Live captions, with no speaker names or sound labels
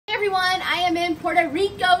everyone, I am in Puerto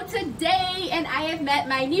Rico today and I have met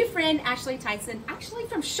my new friend Ashley Tyson, actually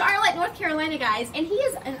from Charlotte, North Carolina, guys, and he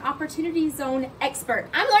is an opportunity zone expert.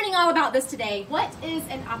 I'm learning all about this today. What is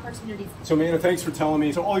an opportunity zone? So Amanda, thanks for telling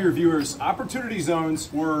me. To all your viewers, opportunity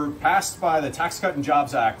zones were passed by the Tax Cut and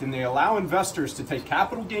Jobs Act, and they allow investors to take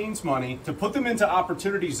capital gains money to put them into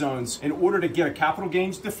opportunity zones in order to get a capital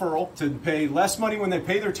gains deferral, to pay less money when they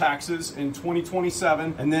pay their taxes in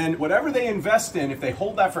 2027, and then whatever they invest in, if they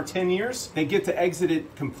hold that for 10 years, they get to exit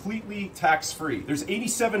it completely tax-free. There's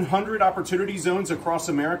 8,700 opportunity zones across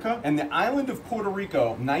America, and the island of Puerto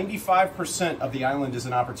Rico, 95% of the island is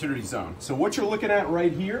an opportunity zone. So what you're looking at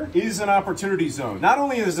right here is an opportunity zone. Not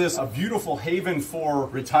only is this a beautiful haven for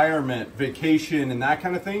retirement, vacation, and that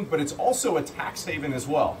kind of thing, but it's also a tax haven as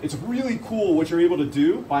well. It's really cool what you're able to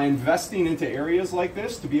do by investing into areas like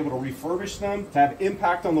this, to be able to refurbish them, to have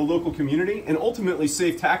impact on the local community, and ultimately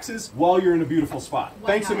save taxes while you're in a beautiful spot.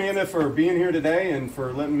 Thanks, Amanda, for being here today and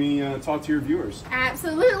for letting me talk to your viewers.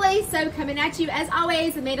 Absolutely. So coming at you as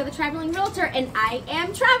always, Amanda the Traveling Realtor, and I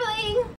am traveling.